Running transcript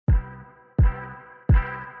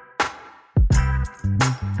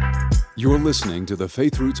You're listening to the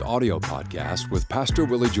Faith Roots audio podcast with Pastor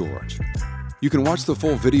Willie George. You can watch the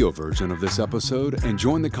full video version of this episode and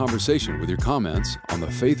join the conversation with your comments on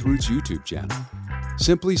the Faith Roots YouTube channel.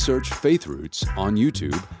 Simply search Faith Roots on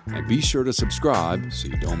YouTube and be sure to subscribe so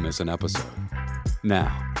you don't miss an episode.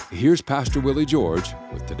 Now, here's Pastor Willie George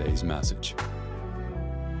with today's message.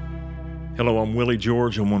 Hello, I'm Willie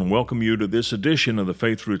George. I want to welcome you to this edition of the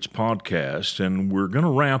Faith Roots podcast, and we're going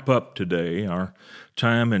to wrap up today our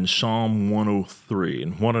time in Psalm 103.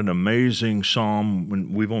 And what an amazing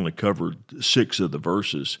psalm. We've only covered 6 of the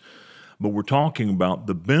verses, but we're talking about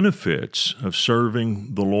the benefits of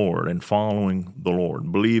serving the Lord and following the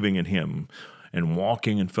Lord, believing in Him and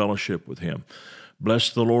walking in fellowship with Him.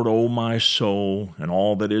 Bless the Lord, O my soul, and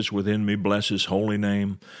all that is within me, bless His holy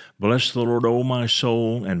name. Bless the Lord, O my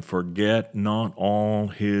soul, and forget not all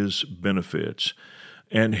His benefits.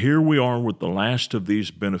 And here we are with the last of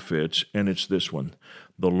these benefits, and it's this one.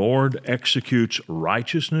 The Lord executes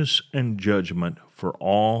righteousness and judgment for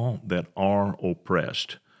all that are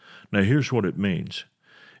oppressed. Now here's what it means.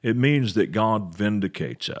 It means that God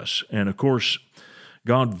vindicates us. And of course,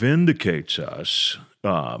 God vindicates us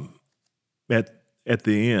at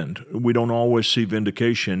the end. We don't always see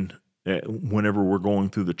vindication whenever we're going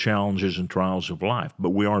through the challenges and trials of life, but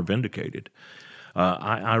we are vindicated.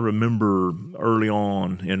 I remember early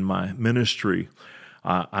on in my ministry,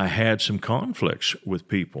 I had some conflicts with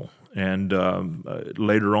people, and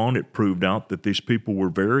later on it proved out that these people were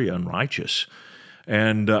very unrighteous,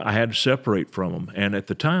 and I had to separate from them. And at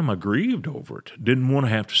the time, I grieved over it. Didn't want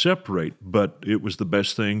to have to separate, but it was the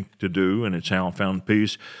best thing to do, and it's how I found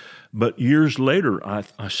peace. But years later,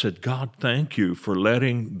 I said, God, thank you for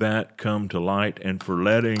letting that come to light and for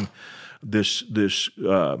letting this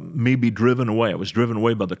me be driven away. I was driven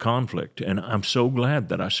away by the conflict, and I'm so glad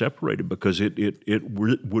that I separated because it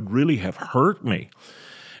would really have hurt me.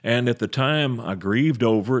 And at the time, I grieved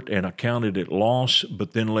over it and I counted it loss.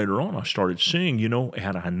 But then later on, I started seeing,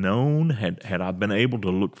 had I known, had I been able to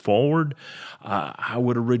look forward, I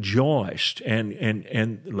would have rejoiced.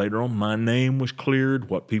 And later on, my name was cleared.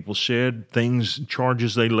 What people said,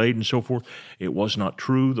 charges they laid, and so forth, it was not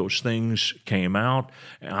true. Those things came out.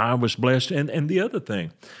 I was blessed. And the other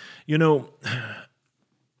thing, the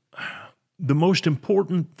most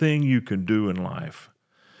important thing you can do in life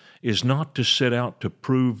is not to set out to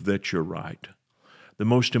prove that you're right. The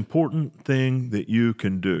most important thing that you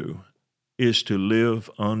can do is to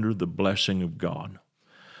live under the blessing of God.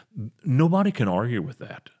 Nobody can argue with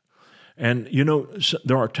that. And,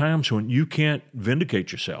 there are times when you can't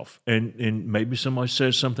vindicate yourself, and maybe somebody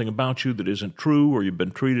says something about you that isn't true, or you've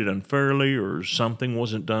been treated unfairly, or something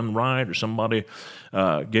wasn't done right, or somebody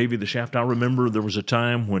gave you the shaft. I remember there was a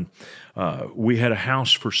time when we had a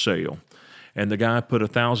house for sale, and the guy put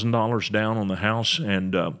 $1,000 down on the house,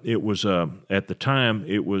 and it was at the time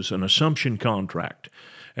it was an assumption contract.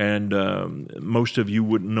 And most of you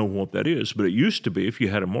wouldn't know what that is, but it used to be if you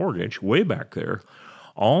had a mortgage way back there,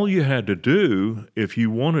 all you had to do if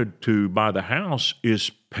you wanted to buy the house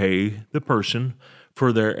is pay the person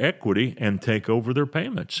for their equity and take over their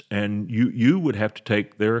payments, and you would have to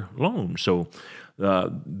take their loan. So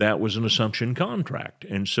that was an assumption contract.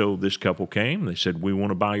 And so this couple came, they said, we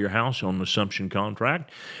want to buy your house on an assumption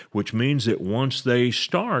contract, which means that once they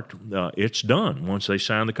start, it's done. Once they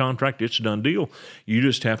sign the contract, it's a done deal. You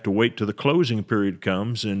just have to wait till the closing period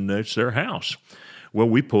comes, and it's their house. Well,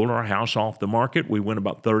 we pulled our house off the market. We went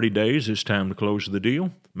about 30 days. It's time to close the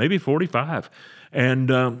deal, maybe 45. And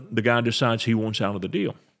the guy decides he wants out of the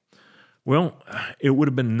deal. Well, it would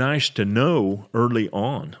have been nice to know early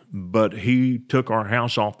on, but he took our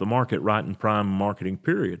house off the market right in prime marketing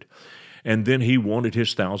period, and then he wanted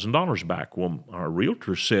his $1,000 back. Well, our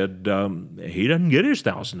realtor said he doesn't get his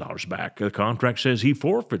 $1,000 back. The contract says he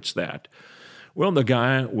forfeits that. Well, the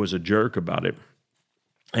guy was a jerk about it,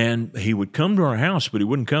 and he would come to our house, but he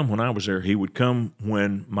wouldn't come when I was there. He would come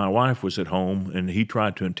when my wife was at home, and he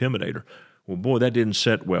tried to intimidate her. Well, boy, that didn't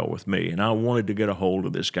set well with me, and I wanted to get a hold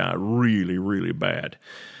of this guy really, really bad.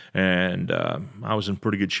 And I was in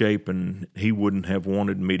pretty good shape, and he wouldn't have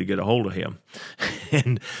wanted me to get a hold of him.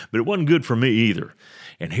 But it wasn't good for me either.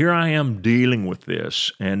 And here I am dealing with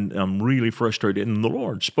this, and I'm really frustrated. And the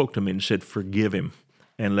Lord spoke to me and said, forgive him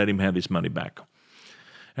and let him have his money back.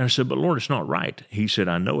 And I said, but Lord, it's not right. He said,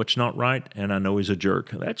 I know it's not right, and I know he's a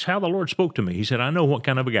jerk. That's how the Lord spoke to me. He said, I know what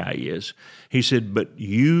kind of a guy he is. He said, but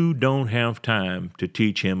you don't have time to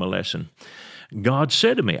teach him a lesson. God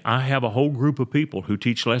said to me, I have a whole group of people who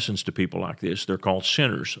teach lessons to people like this. They're called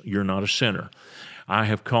sinners. You're not a sinner. I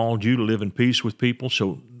have called you to live in peace with people,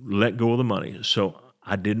 so let go of the money. So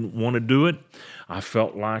I didn't want to do it. I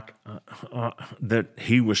felt like that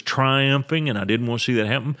he was triumphing, and I didn't want to see that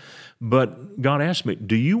happen. But God asked me,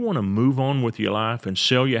 do you want to move on with your life and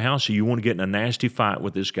sell your house, or you want to get in a nasty fight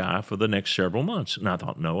with this guy for the next several months? And I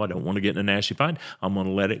thought, no, I don't want to get in a nasty fight. I'm going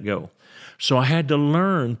to let it go. So I had to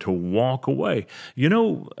learn to walk away. You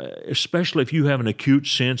know, especially if you have an acute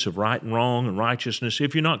sense of right and wrong and righteousness,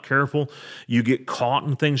 if you're not careful, you get caught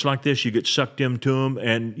in things like this, you get sucked into them,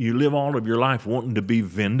 and you live all of your life wanting to be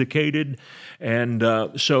vindicated. And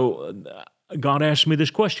so God asked me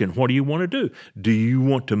this question, what do you want to do? Do you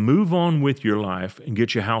want to move on with your life and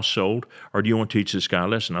get your house sold, or do you want to teach this guy a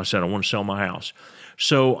lesson? I said, I want to sell my house.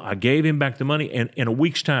 So I gave him back the money, and in a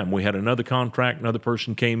week's time, we had another contract. Another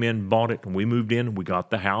person came in, bought it, and we moved in, and we got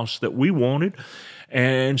the house that we wanted.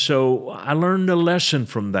 And so I learned a lesson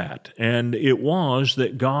from that, and it was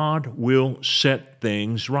that God will set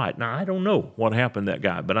things right. Now, I don't know what happened to that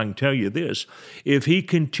guy, but I can tell you this. If he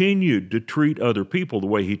continued to treat other people the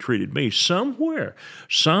way he treated me, somewhere,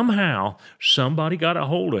 somehow, somebody got a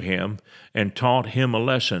hold of him and taught him a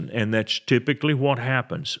lesson, and that's typically what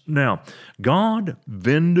happens. Now, God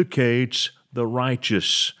vindicates the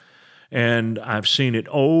righteous. And I've seen it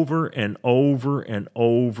over and over and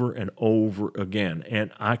over and over again.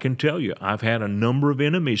 And I can tell you, I've had a number of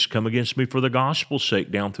enemies come against me for the gospel's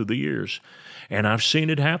sake down through the years. And I've seen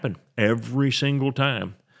it happen every single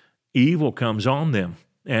time. Evil comes on them,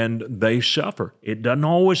 and they suffer. It doesn't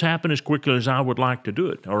always happen as quickly as I would like to do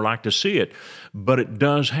it or like to see it, but it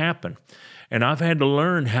does happen. And I've had to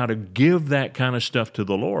learn how to give that kind of stuff to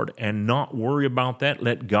the Lord and not worry about that.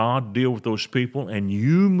 Let God deal with those people, and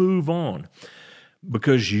you move on.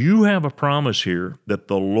 Because you have a promise here that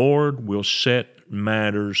the Lord will set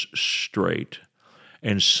matters straight.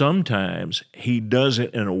 And sometimes He does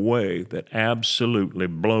it in a way that absolutely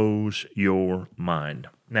blows your mind.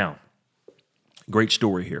 Now, great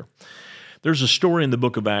story here. There's a story in the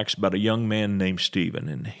book of Acts about a young man named Stephen,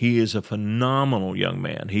 and he is a phenomenal young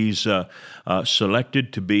man. He's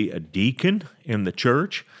selected to be a deacon in the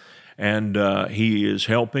church, and he is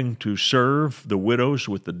helping to serve the widows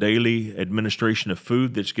with the daily administration of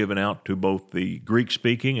food that's given out to both the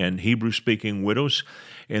Greek-speaking and Hebrew-speaking widows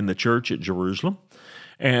in the church at Jerusalem.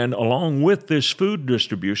 And along with this food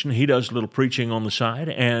distribution, he does a little preaching on the side,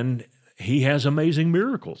 and he has amazing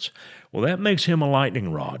miracles. Well, that makes him a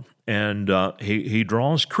lightning rod. And he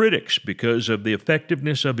draws critics because of the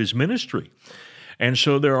effectiveness of his ministry. And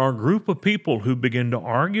so there are a group of people who begin to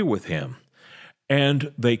argue with him,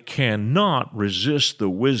 and they cannot resist the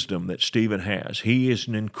wisdom that Stephen has. He is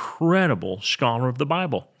an incredible scholar of the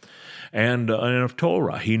Bible and of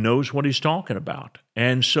Torah. He knows what he's talking about.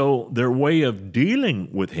 And so their way of dealing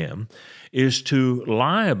with him is to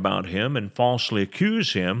lie about him and falsely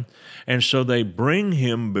accuse him. And so they bring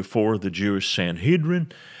him before the Jewish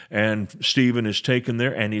Sanhedrin, and Stephen is taken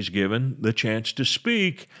there, and he's given the chance to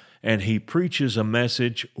speak, and he preaches a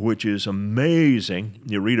message which is amazing.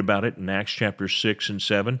 You read about it in Acts chapter 6 and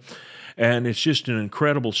 7, and it's just an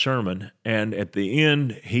incredible sermon. And at the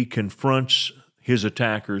end, he confronts his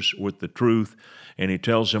attackers with the truth, and he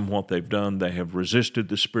tells them what they've done. They have resisted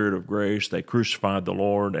the Spirit of grace. They crucified the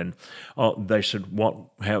Lord, and they said, "What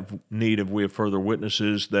have need have we of further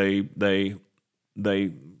witnesses?" They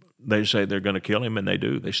say they're going to kill him, and they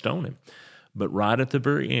do. They stone him. But right at the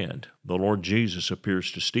very end, the Lord Jesus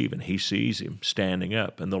appears to Stephen. He sees him standing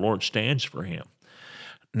up, and the Lord stands for him.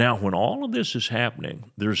 Now, when all of this is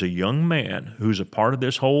happening, there's a young man who's a part of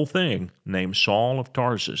this whole thing named Saul of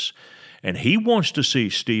Tarsus, and he wants to see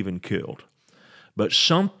Stephen killed. But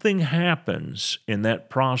something happens in that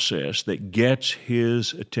process that gets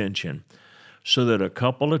his attention, so that a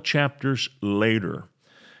couple of chapters later,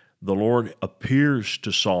 the Lord appears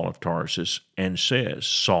to Saul of Tarsus and says,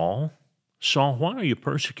 Saul, Saul, why are you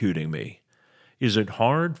persecuting me? Is it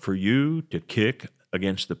hard for you to kick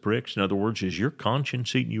against the pricks? In other words, is your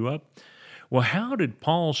conscience eating you up? Well, how did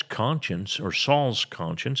Paul's conscience, or Saul's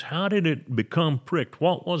conscience, how did it become pricked?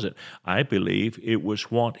 What was it? I believe it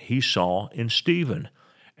was what he saw in Stephen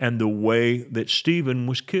and the way that Stephen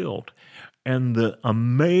was killed and the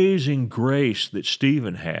amazing grace that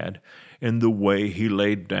Stephen had in the way he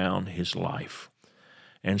laid down his life.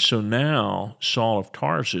 And so now Saul of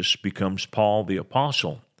Tarsus becomes Paul the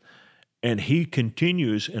Apostle, and he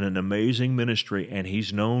continues in an amazing ministry, and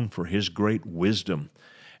he's known for his great wisdom,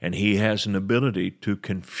 and he has an ability to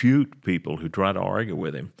confute people who try to argue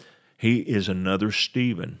with him. He is another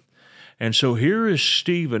Stephen. And so here is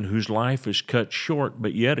Stephen, whose life is cut short,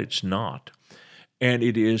 but yet it's not. And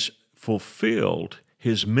it is fulfilled,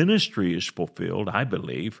 his ministry is fulfilled, I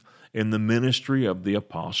believe, in the ministry of the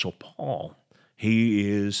Apostle Paul. He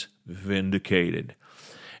is vindicated.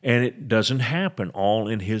 And it doesn't happen all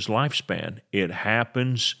in his lifespan. It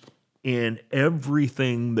happens in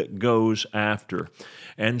everything that goes after.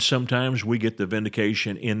 And sometimes we get the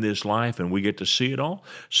vindication in this life and we get to see it all.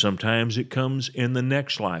 Sometimes it comes in the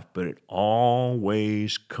next life, but it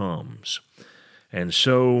always comes. And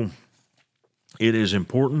so it is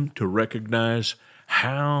important to recognize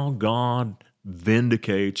how God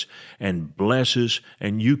vindicates and blesses,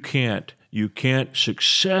 and you can't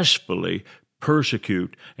successfully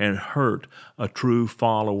persecute and hurt a true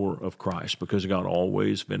follower of Christ, because God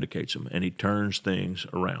always vindicates them and he turns things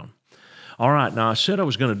around. All right, now I said I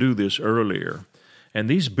was going to do this earlier, and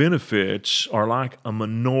these benefits are like a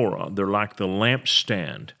menorah. They're like the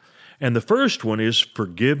lampstand. And the first one is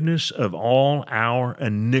forgiveness of all our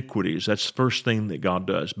iniquities. That's the first thing that God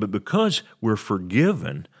does. But because we're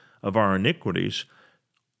forgiven of our iniquities,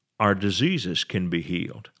 our diseases can be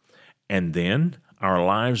healed. And then our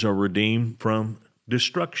lives are redeemed from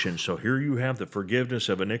destruction. So here you have the forgiveness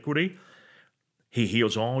of iniquity. He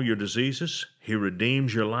heals all your diseases. He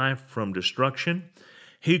redeems your life from destruction.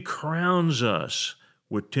 He crowns us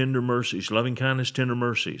with tender mercies, loving kindness, tender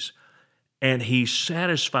mercies. And he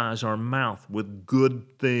satisfies our mouth with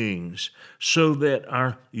good things so that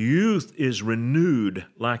our youth is renewed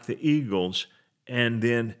like the eagles, and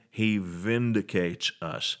then he vindicates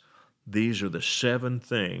us. These are the 7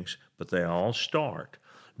 things, but they all start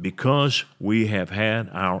because we have had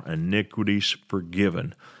our iniquities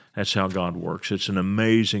forgiven. That's how God works. It's an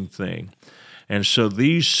amazing thing. And so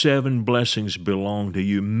these 7 blessings belong to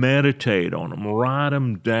you. Meditate on them, write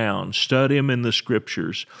them down, study them in the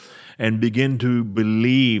Scriptures, and begin to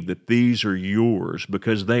believe that these are yours,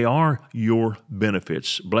 because they are your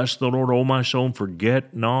benefits. Bless the Lord, O my soul, and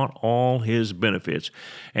forget not all his benefits.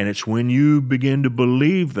 And it's when you begin to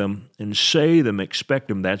believe them and say them, expect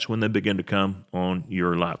them, that's when they begin to come on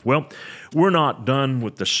your life. Well, we're not done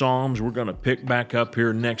with the Psalms. We're going to pick back up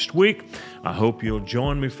here next week. I hope you'll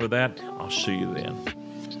join me for that. I'll see you then.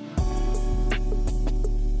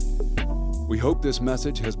 We hope this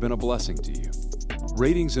message has been a blessing to you.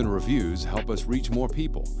 Ratings and reviews help us reach more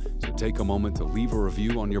people, so take a moment to leave a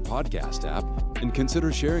review on your podcast app and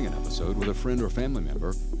consider sharing an episode with a friend or family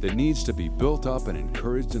member that needs to be built up and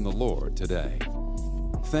encouraged in the Lord today.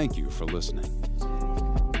 Thank you for listening.